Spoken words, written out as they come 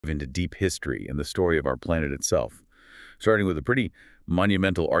into deep history and the story of our planet itself, starting with a pretty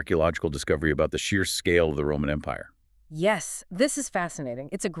monumental archaeological discovery about the sheer scale of the Roman Empire. Yes, this is fascinating.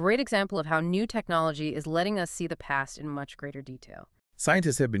 It's a great example of how new technology is letting us see the past in much greater detail.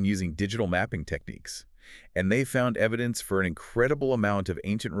 Scientists have been using digital mapping techniques, and they found evidence for an incredible amount of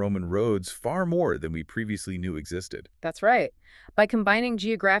ancient Roman roads, far more than we previously knew existed. That's right. By combining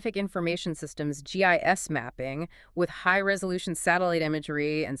Geographic Information Systems (GIS) mapping with high-resolution satellite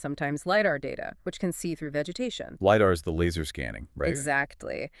imagery and sometimes LiDAR data, which can see through vegetation. LiDAR is the laser scanning, right?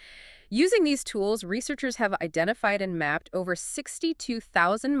 Exactly. Using these tools, researchers have identified and mapped over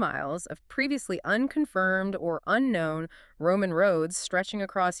 62,000 miles of previously unconfirmed or unknown Roman roads stretching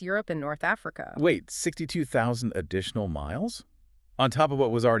across Europe and North Africa. Wait, 62,000 additional miles? On top of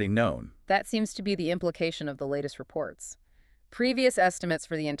what was already known? That seems to be the implication of the latest reports. Previous estimates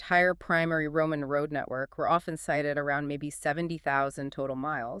for the entire primary Roman road network were often cited around maybe 70,000 total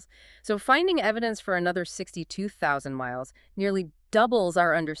miles. So finding evidence for another 62,000 miles nearly doubles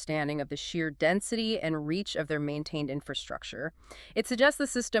our understanding of the sheer density and reach of their maintained infrastructure. It suggests the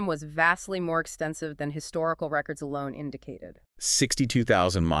system was vastly more extensive than historical records alone indicated.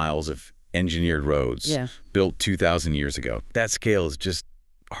 62,000 miles of engineered roads, Yeah. built 2,000 years ago. That scale is just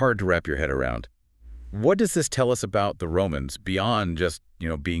hard to wrap your head around. What does this tell us about the Romans beyond just,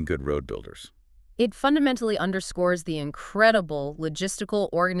 being good road builders? It fundamentally underscores the incredible logistical,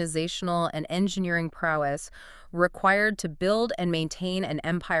 organizational, and engineering prowess required to build and maintain an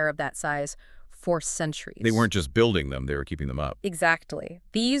empire of that size for centuries. They weren't just building them, they were keeping them up. Exactly.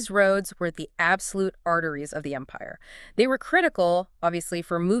 These roads were the absolute arteries of the empire. They were critical, obviously,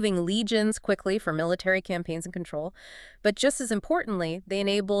 for moving legions quickly for military campaigns and control. But just as importantly, they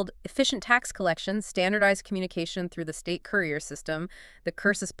enabled efficient tax collection, standardized communication through the state courier system, the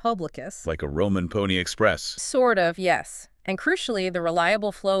cursus publicus. Like a Roman Pony Express. Sort of, yes. And crucially, the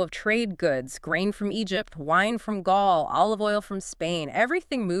reliable flow of trade goods, grain from Egypt, wine from Gaul, olive oil from Spain,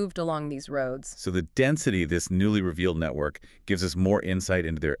 everything moved along these roads. So the density of this newly revealed network gives us more insight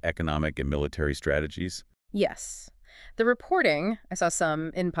into their economic and military strategies. Yes. The reporting, I saw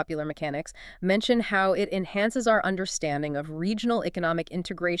some in Popular Mechanics, mention how it enhances our understanding of regional economic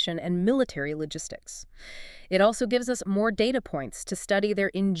integration and military logistics. It also gives us more data points to study their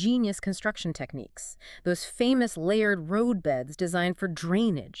ingenious construction techniques, those famous layered roadbeds designed for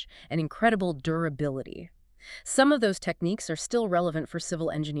drainage and incredible durability. Some of those techniques are still relevant for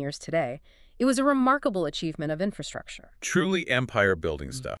civil engineers today. It was a remarkable achievement of infrastructure. Truly empire-building stuff.